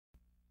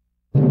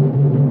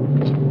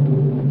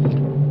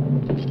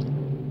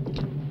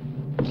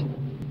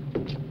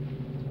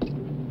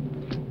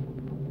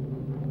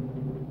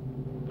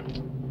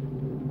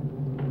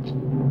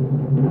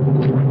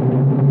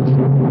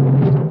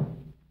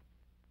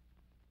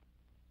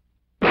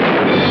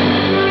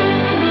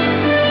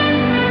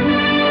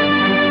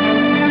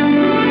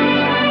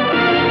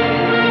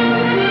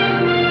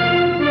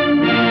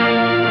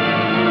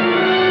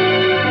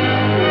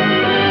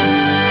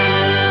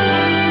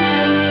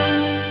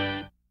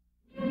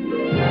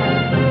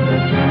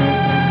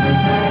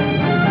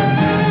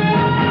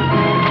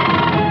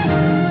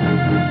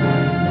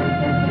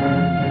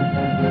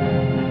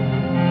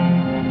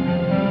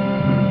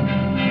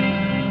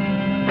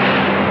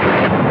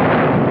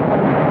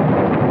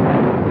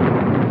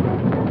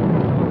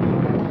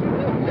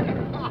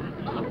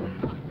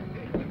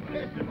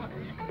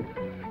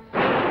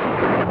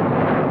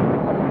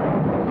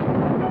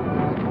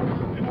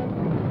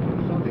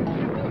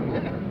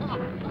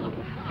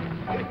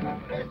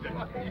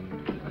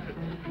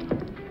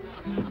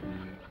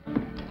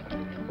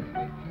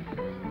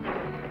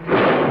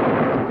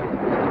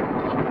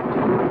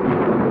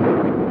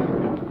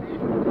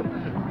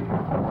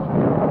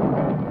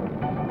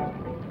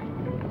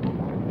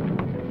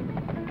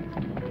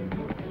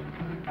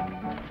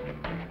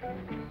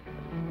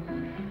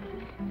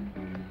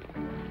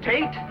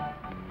Tate?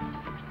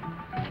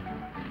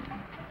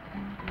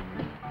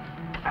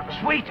 I was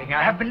waiting.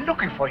 I have been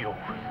looking for you.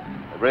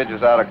 The bridge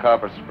was out of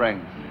Copper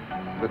Springs.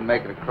 Couldn't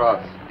make it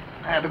across.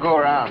 I had to go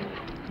around.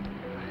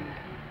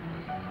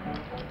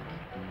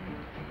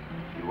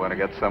 You want to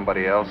get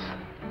somebody else?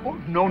 Oh,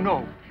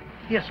 no.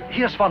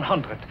 Here's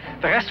 100.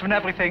 The rest of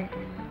everything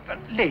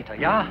later,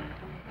 yeah?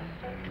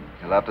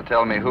 You'll have to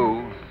tell me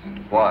who,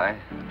 why.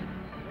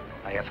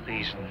 I have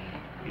reason.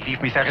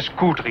 Believe me, there is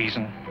good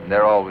reason.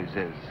 There always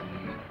is.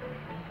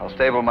 I'll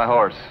stable my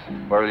horse.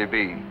 Where will you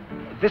be?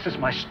 This is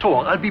my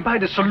store. I'll be by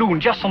the saloon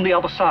just on the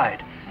other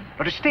side.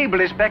 But the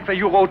stable is back where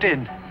you rode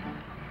in.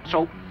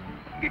 So,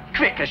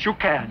 quick as you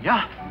can,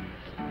 yeah?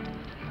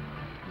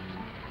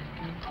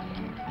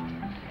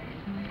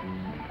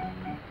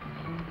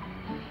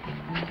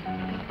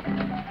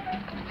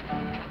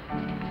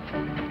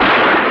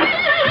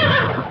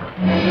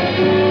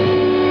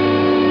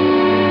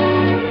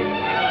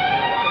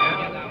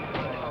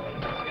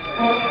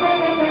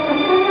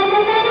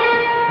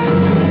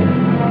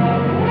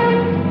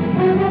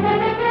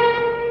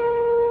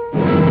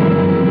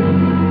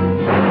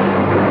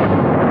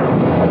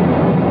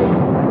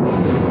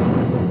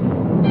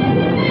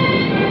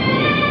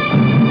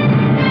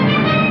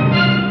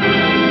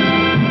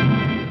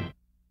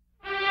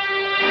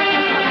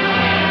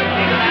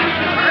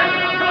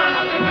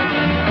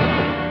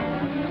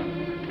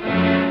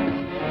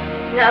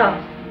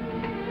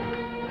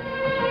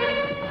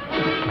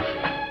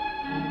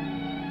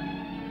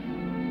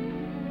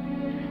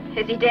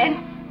 Is he dead?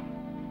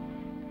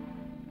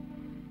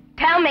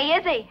 Tell me,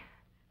 is he?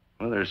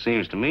 Well, there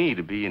seems to me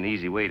to be an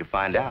easy way to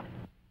find out.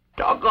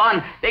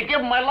 Doggone, they give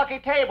him my lucky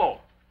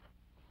table.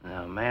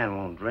 Now, a man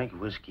won't drink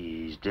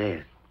whiskey, he's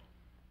dead.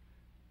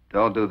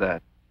 Don't do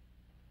that.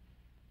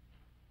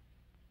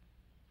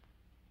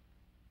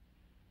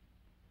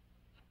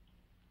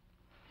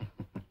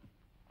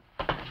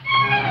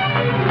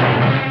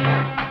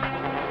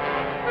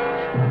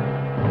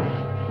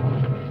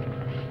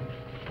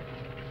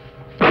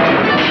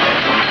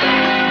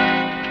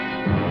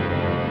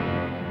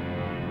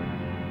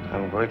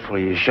 I'm grateful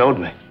you showed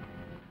me.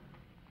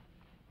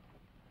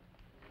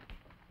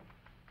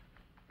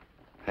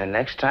 And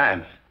next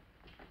time,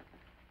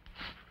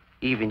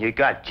 even you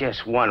got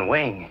just one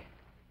wing.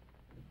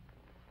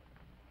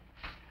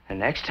 And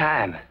next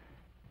time,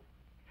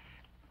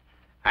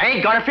 I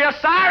ain't gonna feel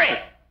sorry.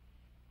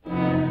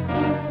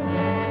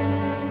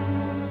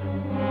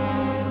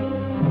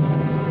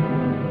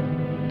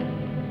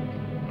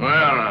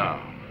 Well,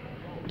 now,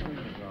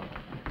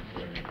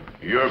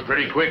 you're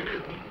pretty quick.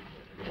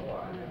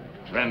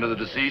 Friend of the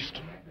deceased?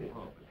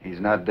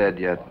 He's not dead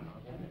yet.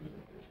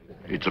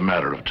 It's a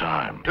matter of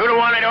time. 2 to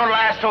 1, they don't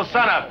last till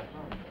sunup.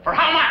 For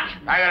how much?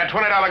 I got a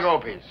 $20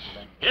 gold piece.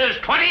 Here's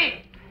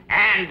 20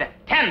 and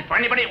 10 for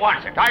anybody that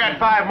wants it. I got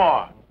 5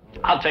 more.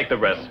 I'll take the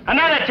rest.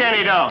 Another 10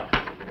 he don't.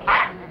 Stop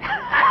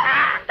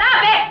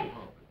it!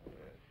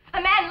 A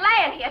man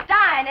laying here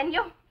dying and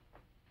you...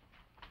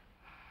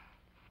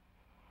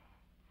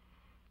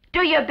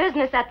 Do your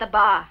business at the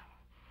bar.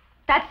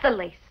 That's the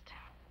least.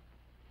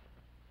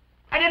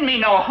 I didn't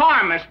mean no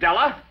harm, Miss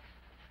Della.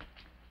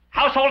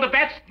 Household of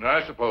bets?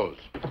 I suppose.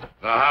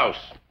 The house.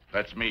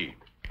 That's me.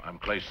 I'm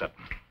Clay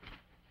Sutton.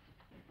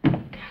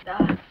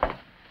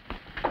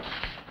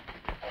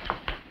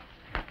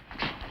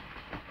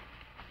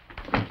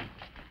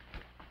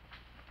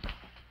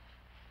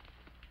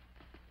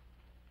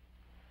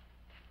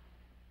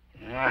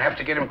 I have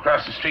to get him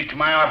across the street to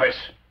my office.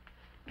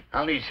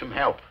 I'll need some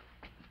help.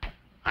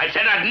 I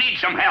said I'd need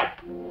some help.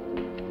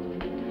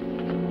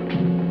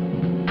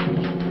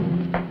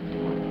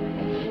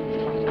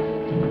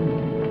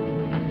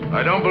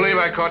 I don't believe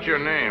I caught your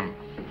name.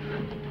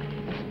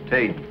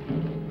 Tate.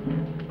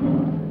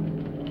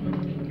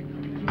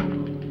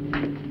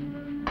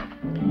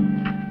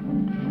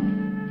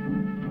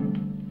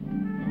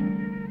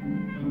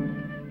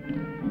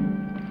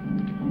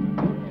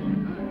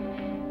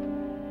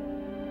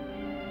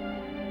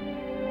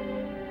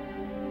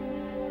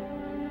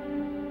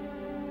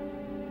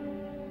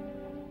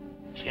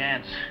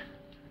 Chance.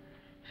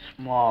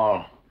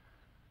 Small.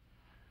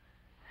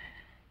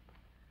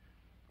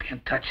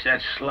 Can't touch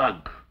that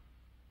slug.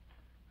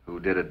 Who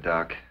did it,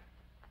 Doc?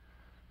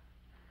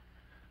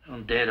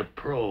 Don't dare to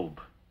probe.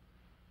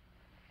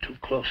 Too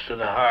close to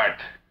the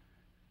heart.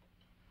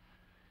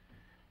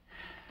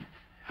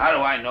 How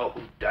do I know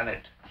who done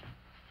it?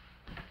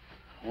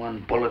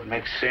 One bullet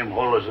makes the same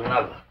hole as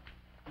another.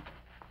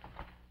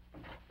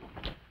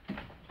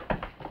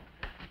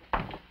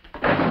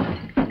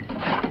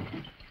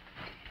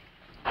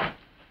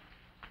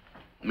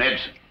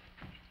 Medicine.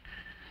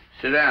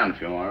 Sit down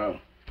if you want to.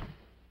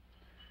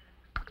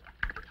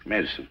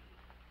 Medicine.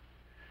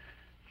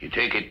 You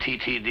take a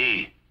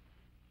TTD.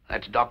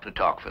 That's doctor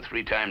talk for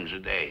 3 times a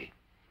day.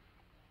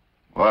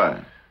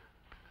 Why?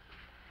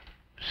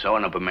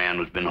 Sewing up a man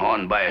who's been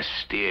horned by a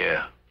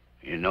steer.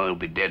 You know he'll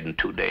be dead in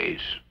 2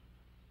 days.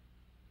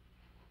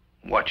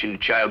 Watching a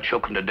child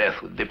choking to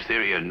death with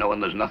diphtheria, knowing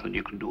there's nothing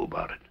you can do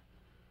about it.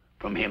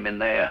 From him in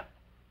there.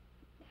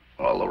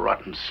 All the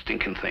rotten,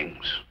 stinking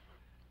things.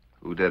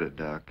 Who did it,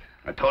 Doc?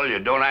 I told you,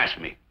 don't ask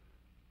me.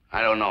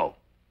 I don't know.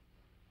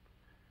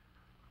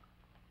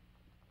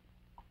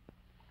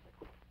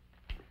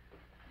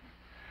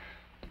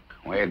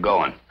 Where you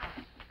going?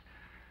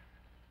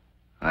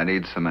 I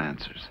need some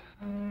answers.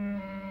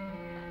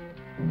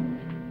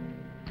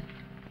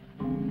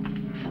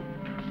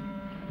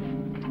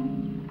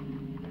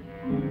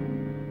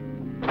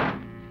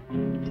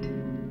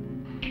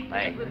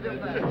 Hey.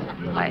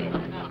 Hey.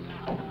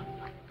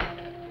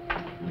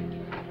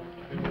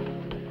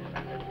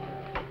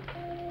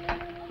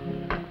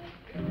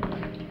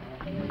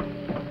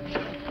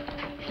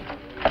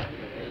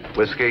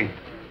 Whiskey?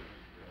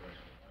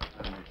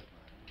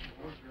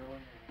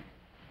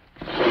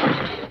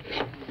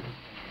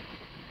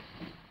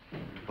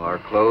 Bar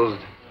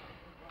closed?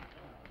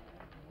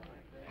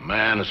 A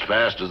man as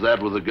fast as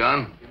that with a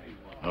gun?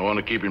 I want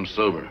to keep him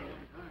sober.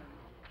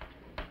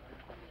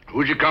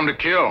 Who'd you come to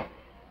kill?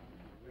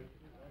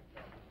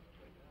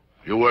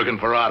 You're working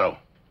for Otto.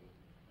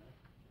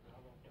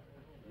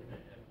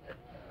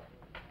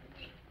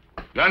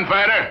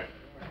 Gunfighter?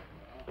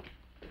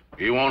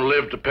 He won't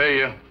live to pay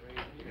you.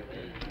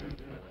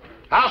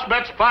 House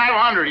bet's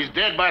 500. He's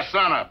dead by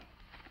sunup.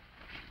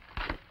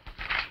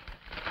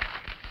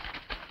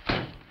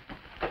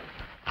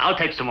 I'll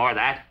take some more of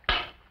that.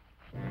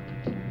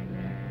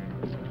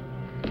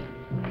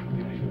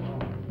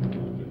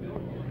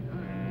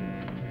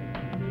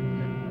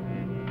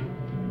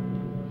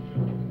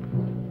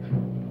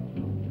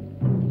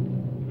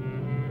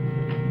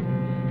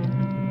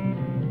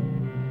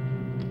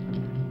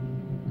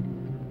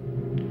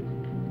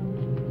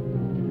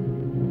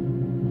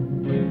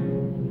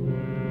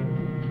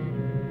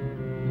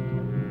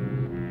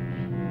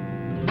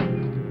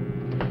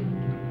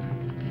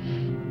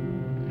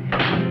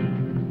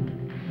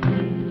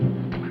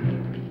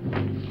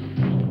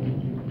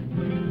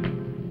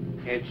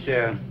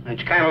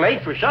 It's kind of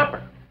late for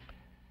supper.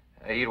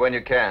 Eat when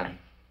you can.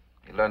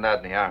 You learned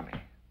that in the Army.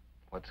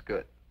 What's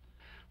good?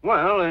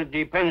 Well, it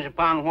depends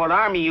upon what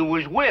army you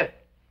was with.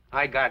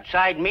 I got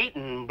side meat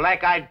and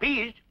black-eyed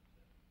peas.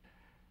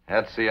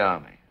 That's the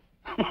Army.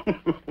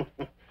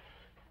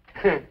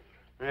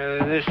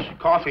 This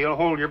coffee will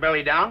hold your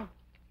belly down.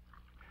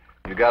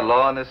 You got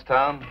law in this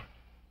town?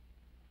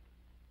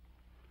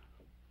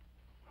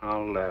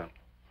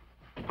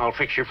 I'll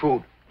fix your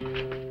food.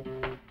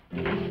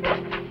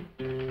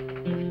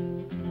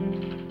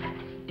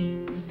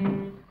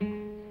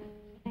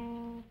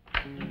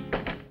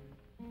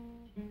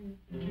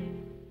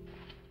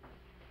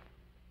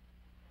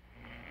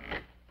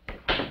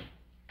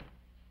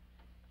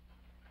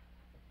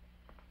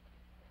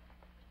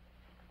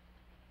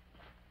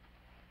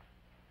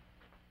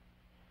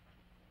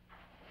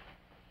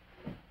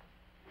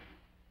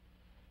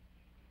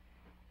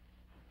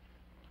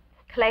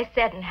 Clay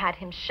Seddon had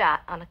him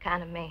shot on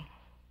account of me.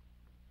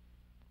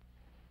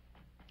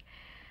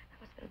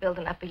 It's been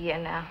building up a year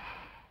now.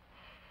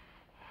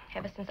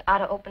 Ever since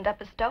Otto opened up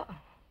his door.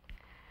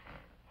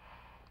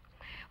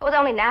 It was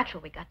only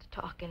natural we got to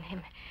talking,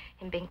 him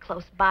being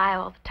close by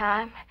all the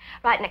time,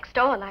 right next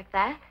door like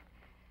that.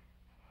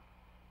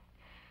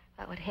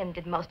 Well, what him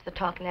did most of the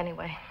talking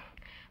anyway.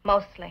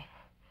 Mostly.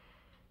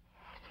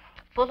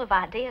 Full of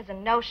ideas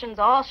and notions,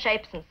 all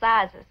shapes and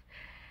sizes.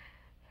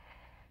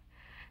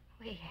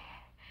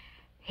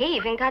 He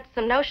even got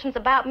some notions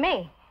about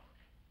me.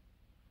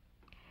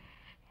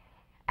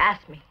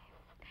 Asked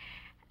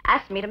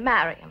me to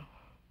marry him.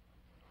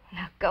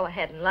 Now go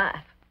ahead and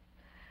laugh.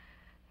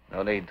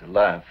 No need to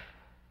laugh.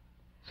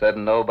 Said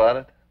and know about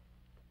it?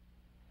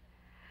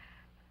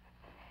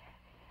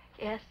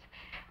 Yes.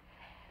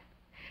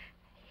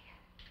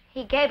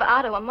 He gave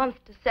Otto a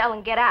month to sell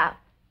and get out.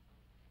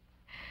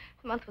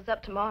 The month was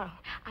up tomorrow.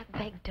 I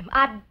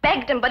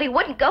begged him, but he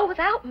wouldn't go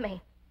without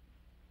me.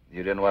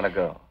 You didn't want to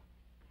go?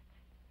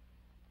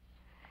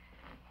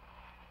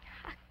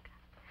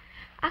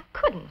 I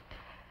couldn't.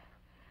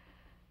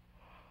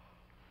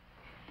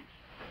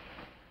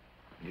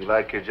 You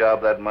like your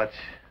job that much?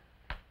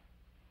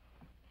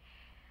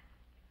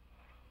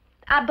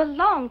 I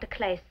belong to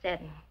Clay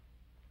Seddon.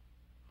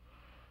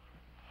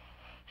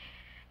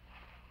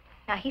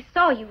 Now, he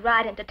saw you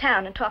ride into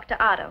town and talk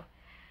to Otto.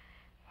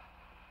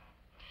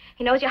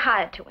 He knows you're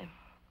hired to him.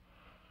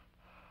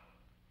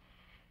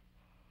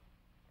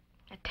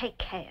 Now, take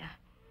care.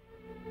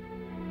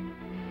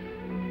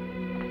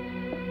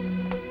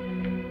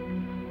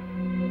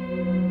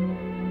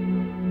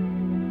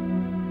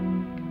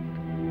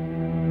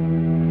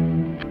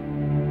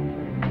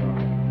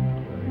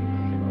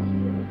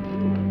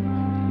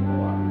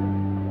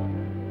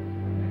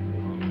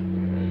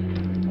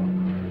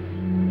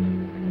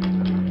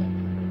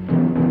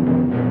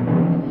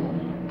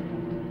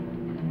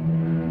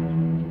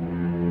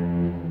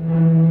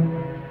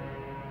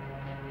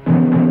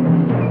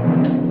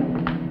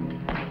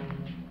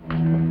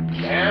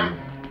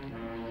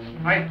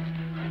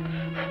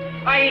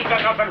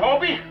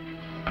 Hopi.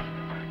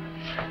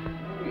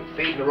 You're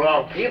feeding the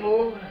wrong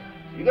people.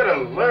 You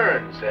gotta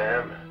learn,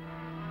 Sam.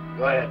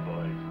 Go ahead,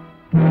 boys.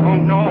 Oh,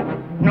 no.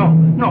 No,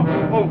 no.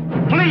 Oh,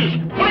 please,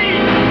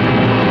 please!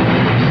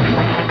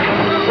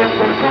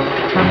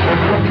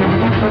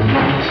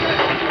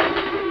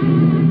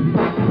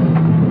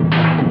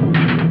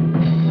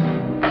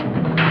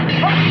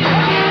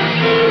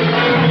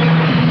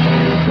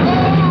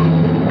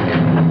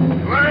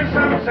 Learn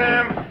something,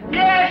 Sam.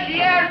 Yes,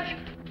 yes!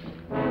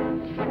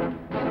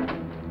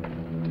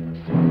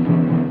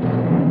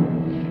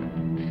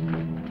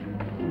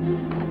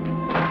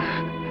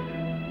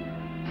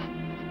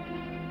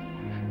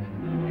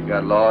 You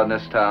got law in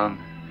this town?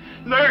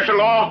 There's the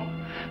law.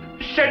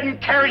 Seddon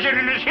carries it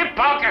in his hip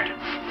pocket.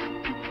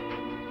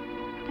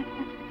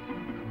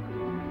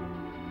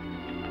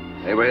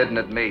 They were hitting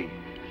at me.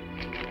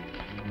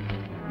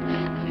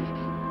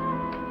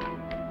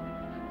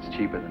 It's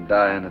cheaper than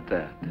dying at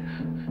that.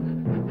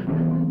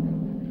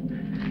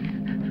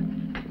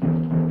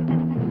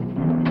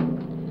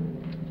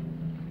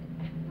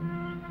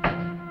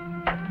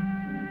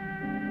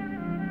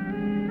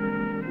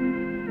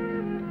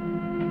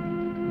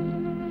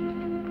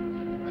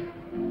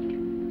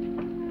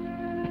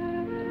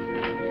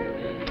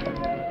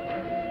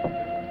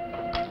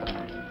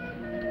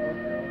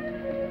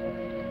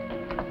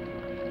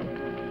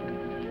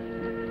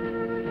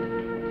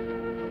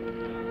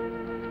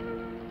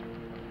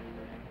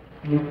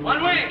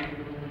 One way.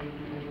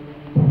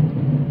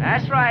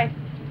 That's right.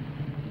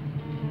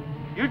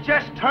 You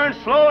just turn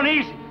slow and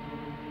easy.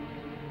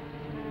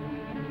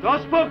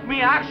 Don't spook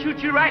me, I'll shoot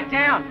you right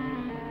down.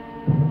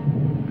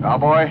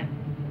 Cowboy?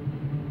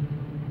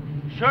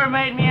 Sure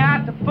made me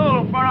out the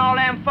fool in front of all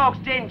them folks,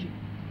 didn't you?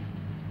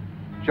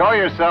 Show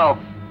yourself.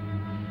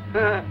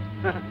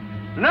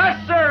 No,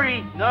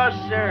 sirree. No,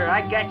 sir.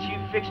 I got you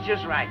fixed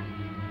just right.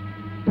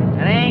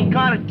 And I ain't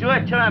gonna do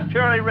it till I'm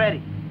purely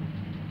ready.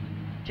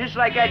 Just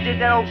like I did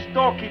that old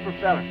storekeeper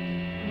fella.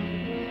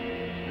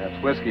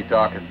 That's whiskey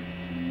talking.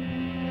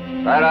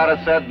 Right out of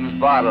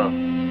Seddon's bottle.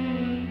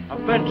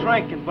 I've been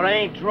drinking, but I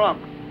ain't drunk.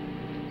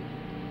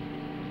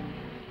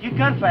 You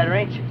gunfighter,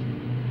 ain't you?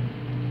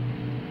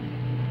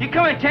 You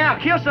come in town,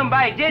 kill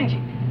somebody, didn't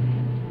you?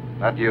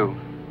 Not you.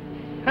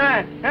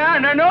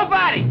 No,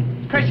 nobody.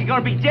 Because you're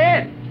gonna be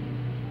dead.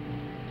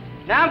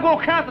 Now I'm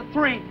gonna count to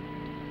 3.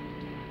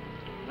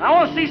 I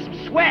want to see some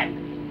sweat.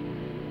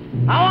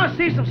 I want to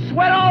see some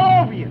sweat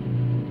all over you.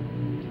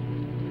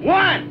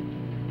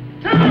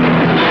 1, 2.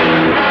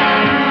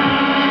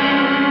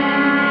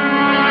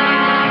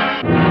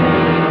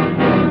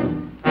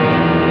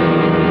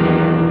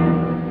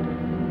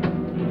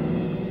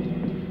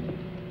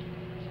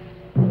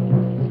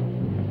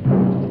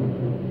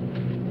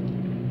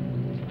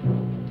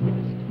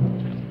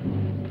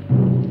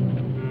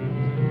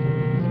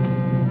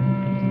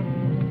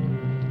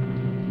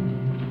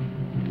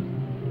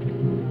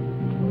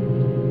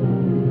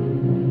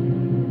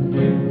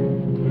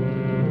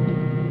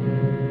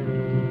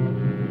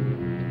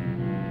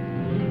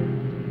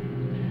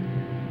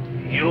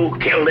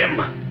 Killed him.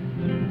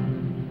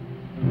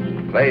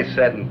 Clay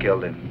Seddon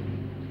killed him.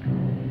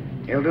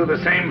 He'll do the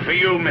same for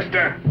you,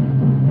 mister.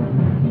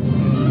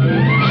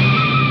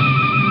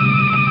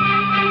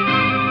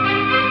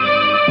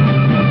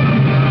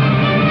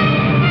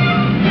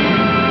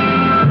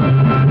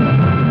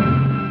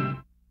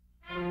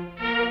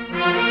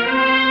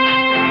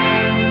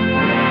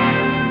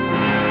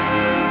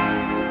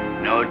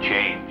 No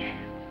change.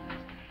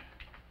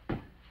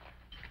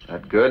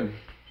 That good?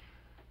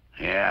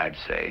 Yeah, I'd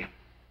say.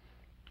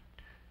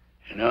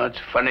 You know, it's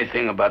a funny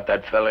thing about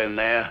that fella in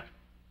there.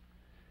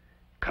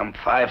 Come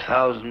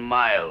 5,000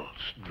 miles,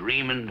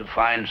 dreaming to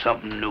find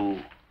something new.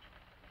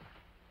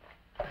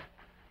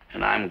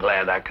 And I'm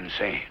glad I can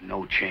say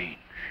no change.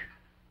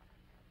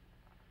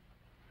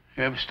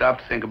 You ever stop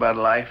to think about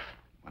life?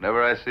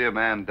 Whenever I see a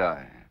man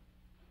die.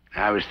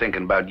 I was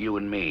thinking about you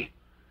and me.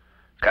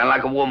 Kind of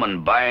like a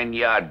woman buying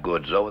yard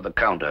goods over the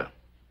counter.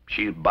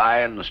 She's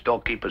buying, the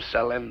storekeeper's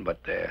selling,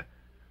 but they're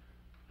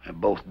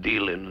both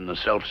dealing in the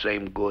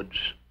self-same goods.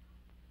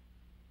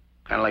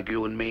 Kind of like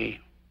you and me.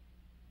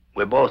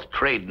 We're both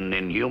trading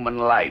in human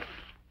life.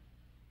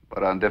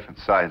 But on different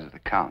sides of the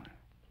counter.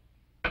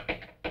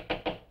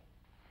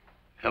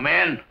 Come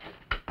in.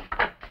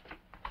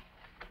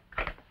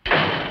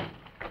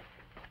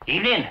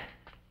 Evening.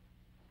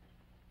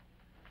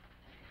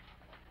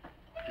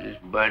 This is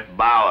Bert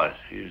Bowers.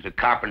 He's the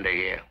carpenter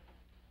here.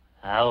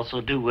 I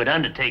also do what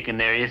undertaking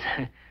there is.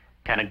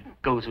 Kind of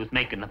goes with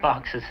making the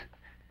boxes.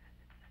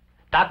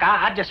 Doc,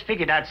 I just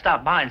figured I'd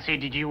stop by and see,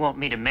 did you want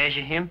me to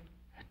measure him?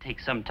 It'd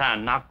take some time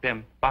to knock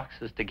them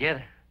boxes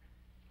together.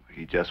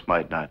 He just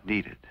might not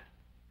need it.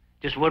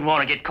 Just wouldn't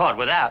want to get caught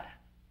without.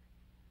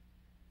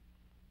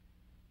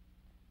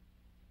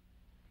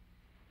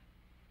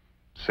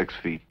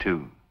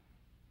 6'2".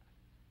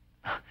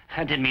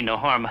 I didn't mean no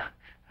harm.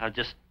 I was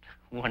just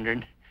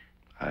wondering.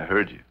 I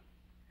heard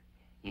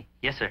you.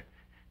 Yes, sir.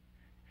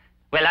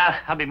 Well,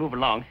 I'll be moving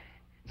along.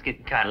 It's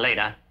getting kind of late.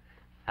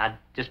 I'll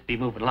just be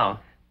moving along.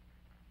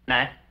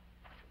 Night.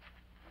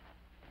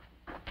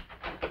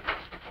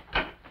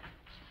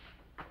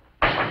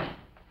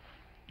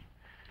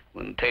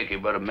 Wouldn't take you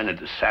but a minute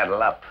to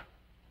saddle up.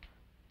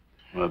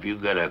 Well, if you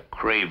got a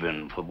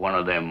craving for one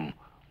of them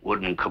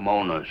wooden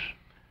kimonos.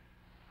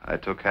 I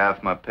took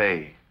half my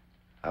pay.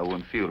 I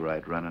wouldn't feel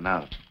right running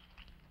out.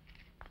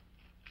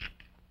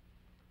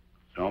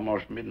 It's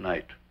almost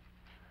midnight.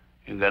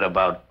 You got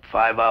about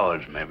 5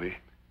 hours, maybe.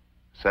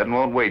 Satin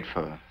won't wait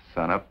for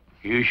sunup.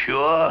 You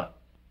sure?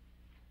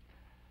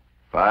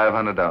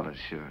 $500,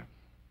 sure.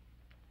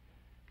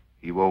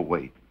 He won't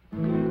wait.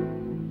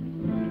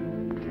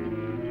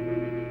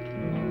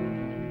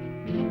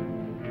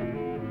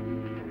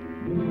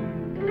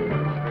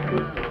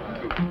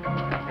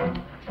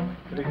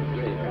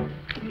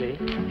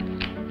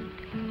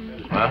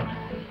 Huh?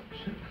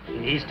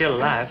 He's still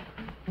alive.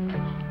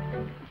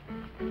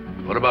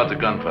 What about the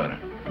gunfighter?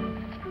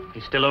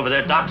 He's still over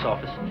there at Doc's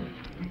office.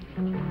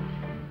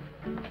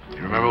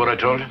 You remember what I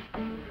told you?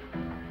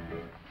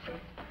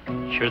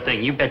 Sure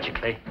thing. You betcha,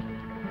 Clay.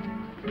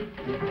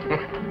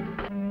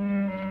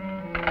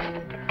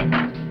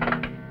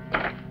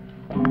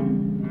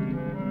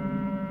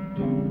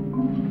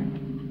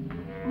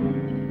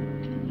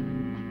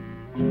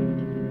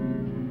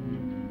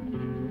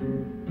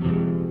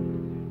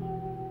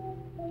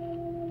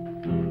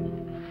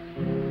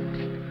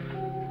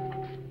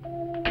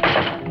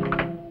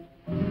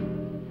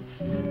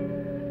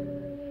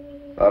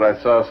 Thought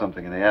I saw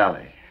something in the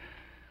alley.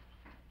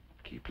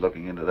 Keep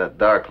looking into that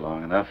dark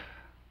long enough.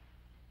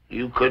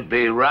 You could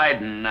be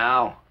riding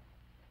now.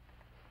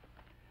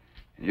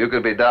 You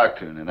could be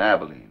doctoring in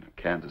Abilene or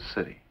Kansas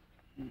City.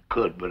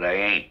 Could, but I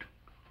ain't.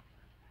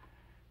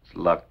 It's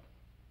luck.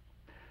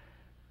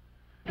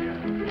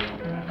 And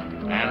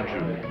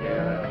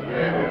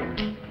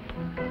Julian.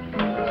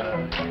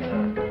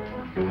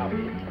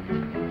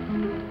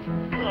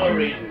 I'll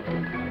read it.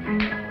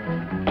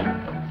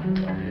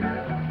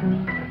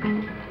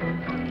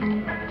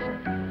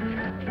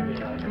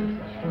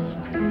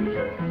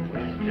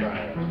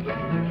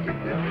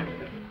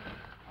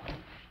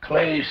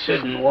 Clay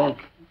Sidden won't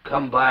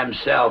come by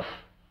himself.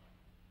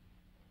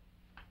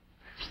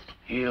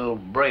 He'll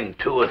bring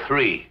 2 or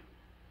 3.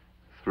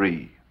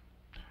 3.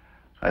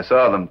 I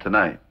saw them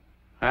tonight.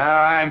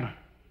 I'm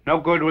no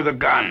good with a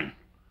gun.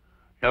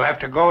 You'll have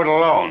to go it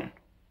alone.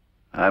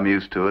 I'm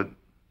used to it.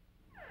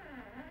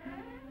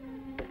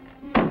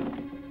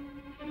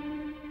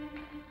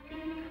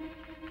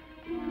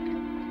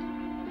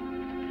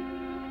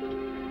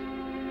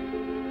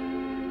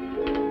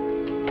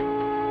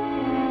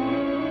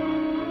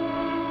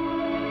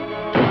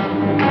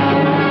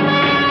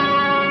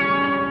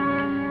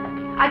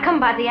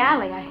 By the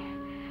alley.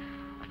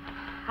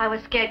 I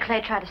was scared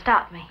Clay tried to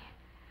stop me.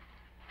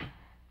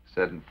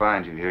 Said and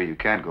find you here, you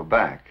can't go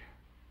back.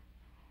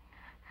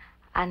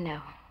 I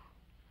know.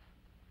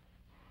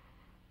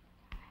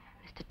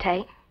 Mr.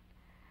 Tate,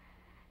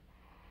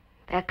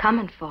 they're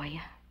coming for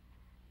you.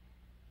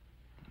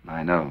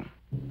 I know.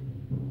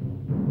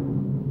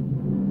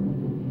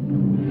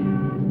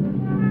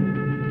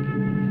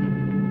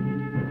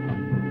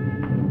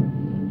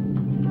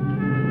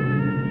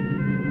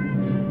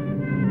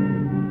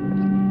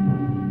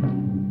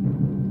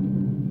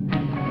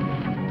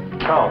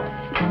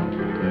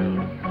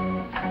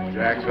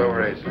 Jacks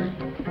over aces.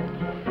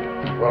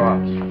 12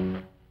 ups.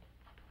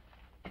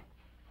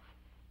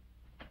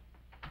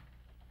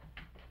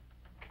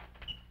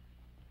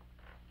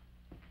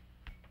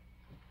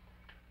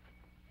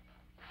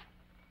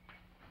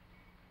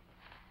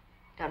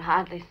 Don't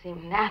hardly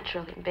seem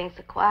natural in being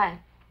so quiet.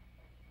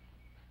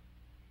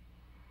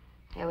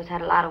 He always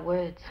had a lot of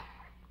words.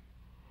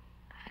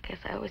 I guess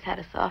I always had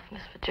a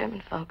softness for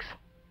German folks.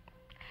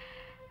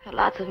 There are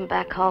lots of them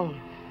back home.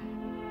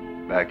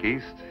 Back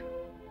east?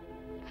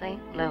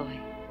 St. Louis.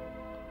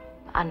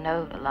 I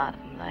knowed a lot of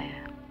them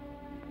there.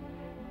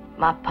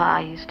 My pa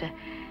used to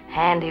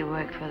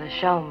handiwork for the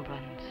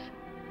Schombrunns.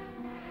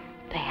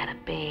 They had a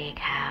big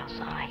house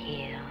on a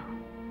hill.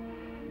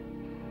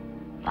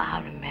 I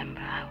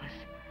remember I was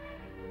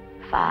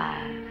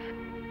 5,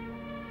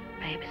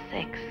 maybe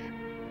 6.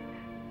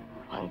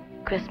 One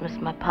Christmas,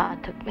 my pa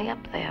took me up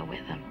there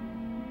with him.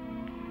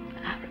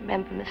 I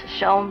remember Mrs.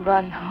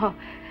 Schombrunn. Oh,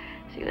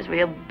 she was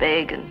real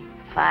big and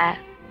fat.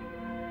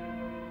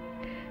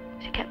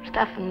 She kept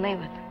stuffing me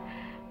with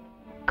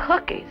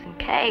cookies and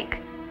cake.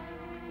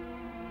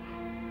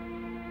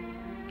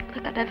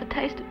 Look, I'd never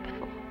tasted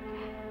before.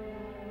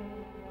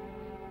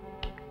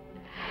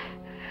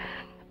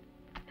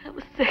 I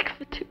was sick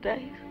for 2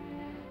 days.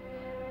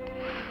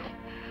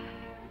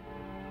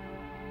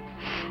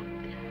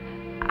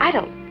 I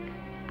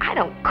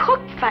don't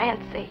cook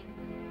fancy.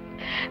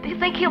 Do you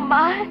think he'll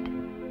mind?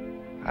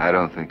 I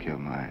don't think he'll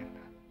mind.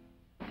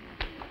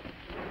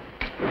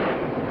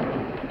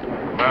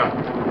 Well,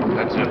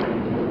 that's it.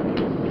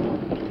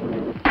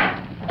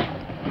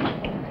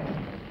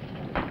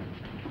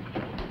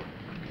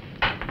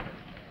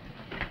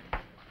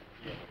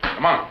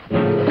 Come on.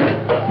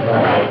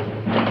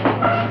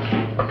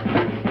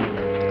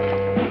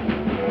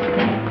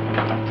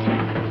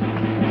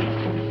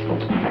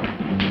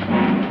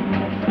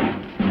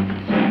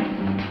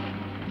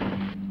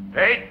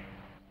 Tate?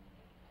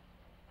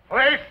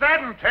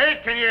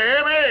 Tate, can you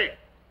hear me?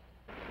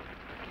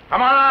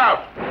 Come on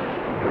out.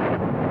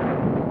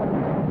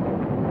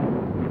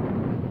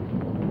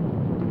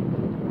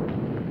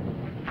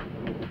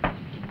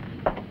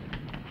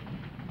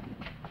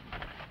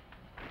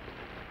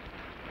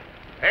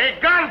 Hey,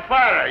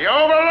 gunfighter, you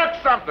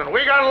overlooked something.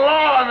 We got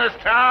law in this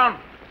town.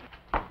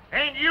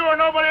 Ain't you or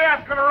nobody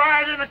else gonna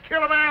ride in and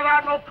kill a man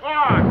without no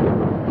cause?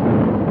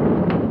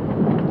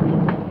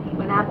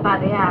 Went out by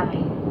the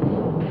alley.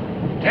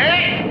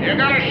 Tate, you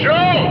gotta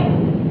shoot.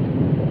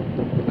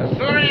 The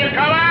sooner you come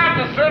out,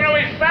 the sooner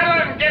we settle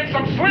it and get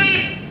some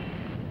sleep.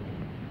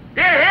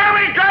 You hear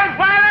me,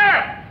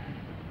 gunfighter?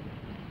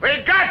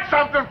 We got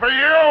something for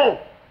you.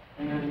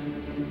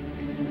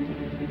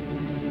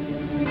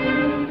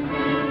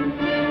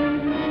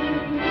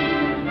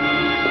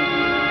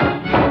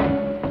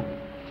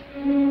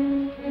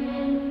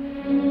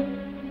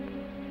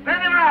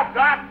 Send him out,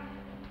 Doc.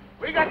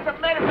 We got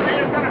some medicine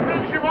here that's gonna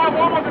finish him off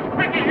almost as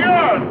quick as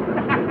yours.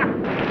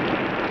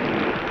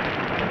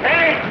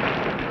 Hey,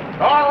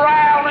 don't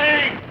rile me.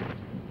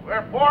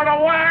 We're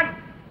 4-1.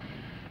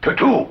 To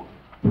 2.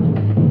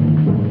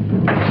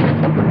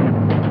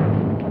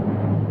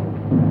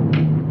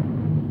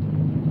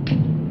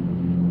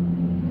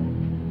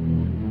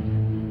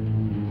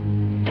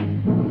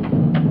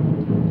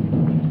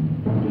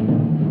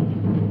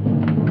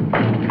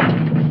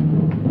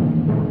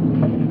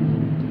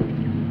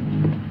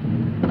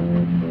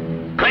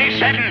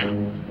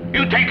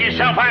 You take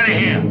yourself out of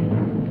here.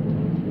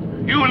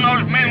 You and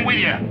those men with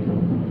you.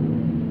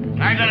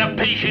 I got a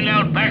patient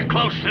out back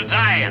close to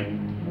dying.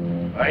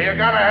 You're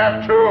gonna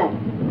have to.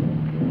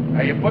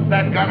 Now you put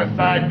that gun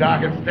aside,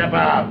 Doc, and step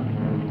out.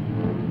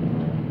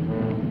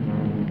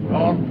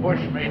 Don't push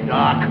me,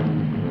 Doc.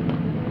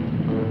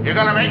 You're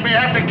gonna make me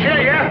have to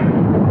kill you.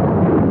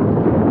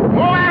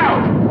 Move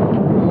out!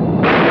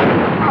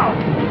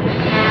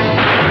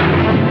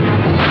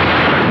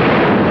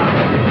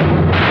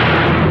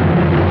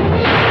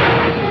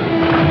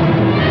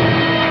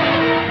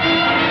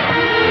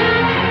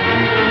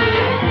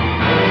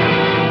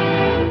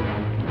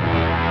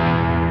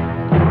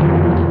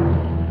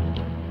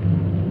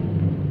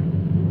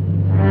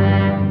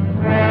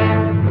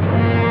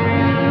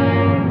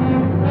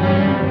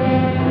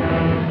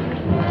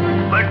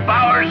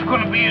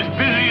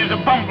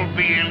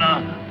 Bumblebee in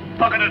a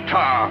bucket of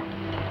tar.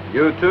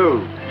 You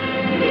too.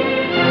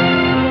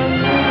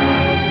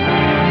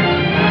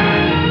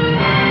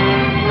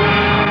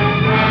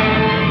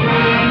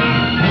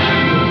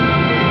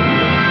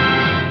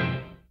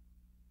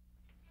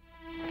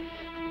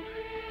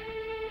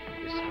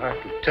 It's hard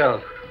to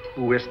tell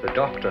who is the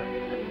doctor.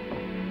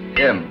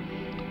 Him.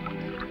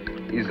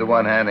 He's the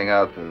one handing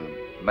out the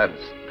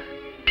medicine.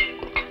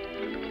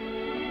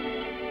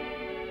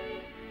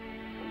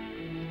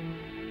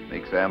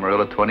 Makes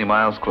Amarillo 20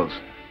 miles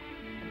closer.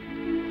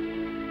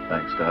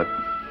 Thanks, Doc.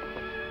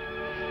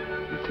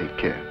 You take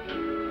care.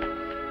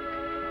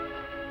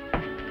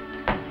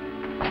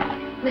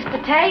 Mr.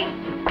 Tate?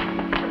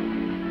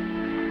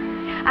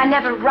 I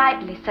never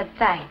rightly said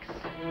thanks.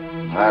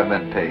 I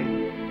meant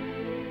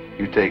pain.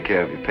 You take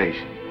care of your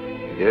patient.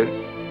 You hear?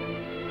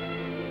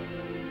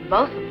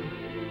 Both of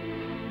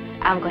them.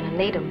 I'm going to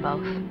need them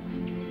both.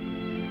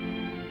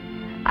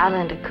 I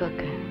learned to cook.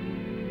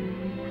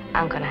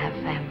 I'm going to have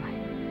family.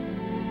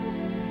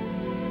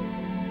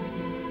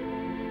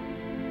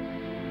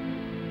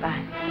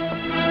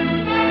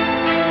 Bye.